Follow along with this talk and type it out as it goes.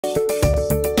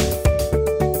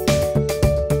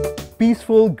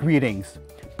Peaceful greetings.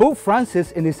 Pope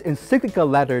Francis, in his encyclical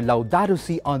letter Laudato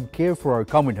Si on Care for Our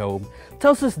Common Home,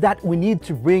 tells us that we need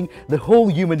to bring the whole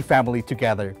human family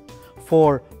together,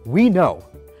 for we know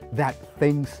that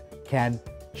things can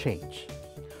change.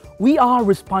 We are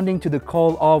responding to the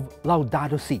call of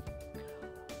Laudato Si.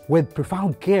 With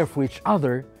profound care for each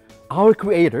other, our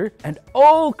Creator, and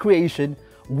all creation,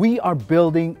 we are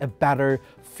building a better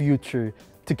future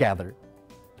together.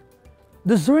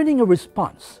 Discerning a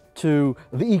response to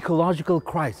the ecological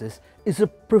crisis is a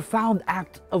profound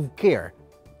act of care.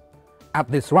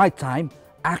 At this right time,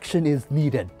 action is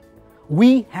needed.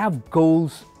 We have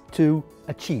goals to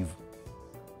achieve.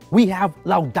 We have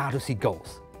Laudato Si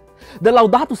goals. The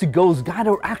Laudato Si goals guide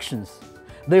our actions.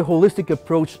 Their holistic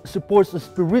approach supports a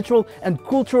spiritual and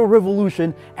cultural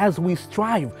revolution as we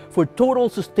strive for total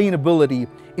sustainability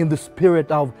in the spirit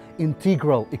of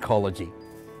integral ecology.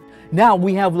 Now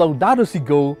we have Laudato Si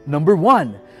goal number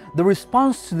 1. The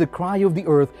response to the cry of the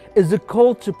earth is a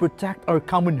call to protect our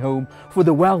common home for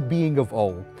the well-being of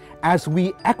all, as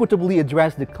we equitably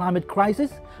address the climate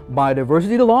crisis,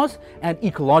 biodiversity loss, and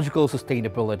ecological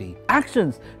sustainability.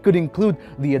 Actions could include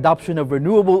the adoption of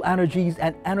renewable energies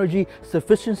and energy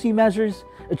sufficiency measures,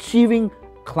 achieving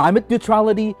climate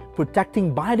neutrality,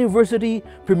 protecting biodiversity,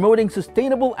 promoting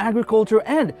sustainable agriculture,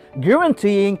 and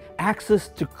guaranteeing access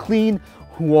to clean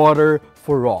water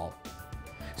for all.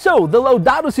 So, the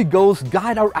Laudato Si goals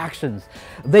guide our actions.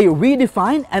 They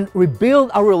redefine and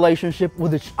rebuild our relationship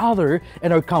with each other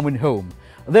and our common home.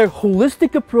 Their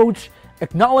holistic approach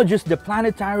acknowledges the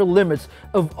planetary limits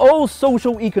of all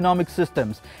socio-economic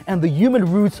systems and the human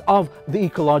roots of the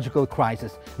ecological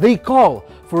crisis. They call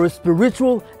for a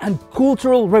spiritual and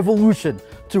cultural revolution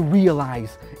to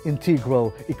realize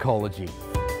integral ecology.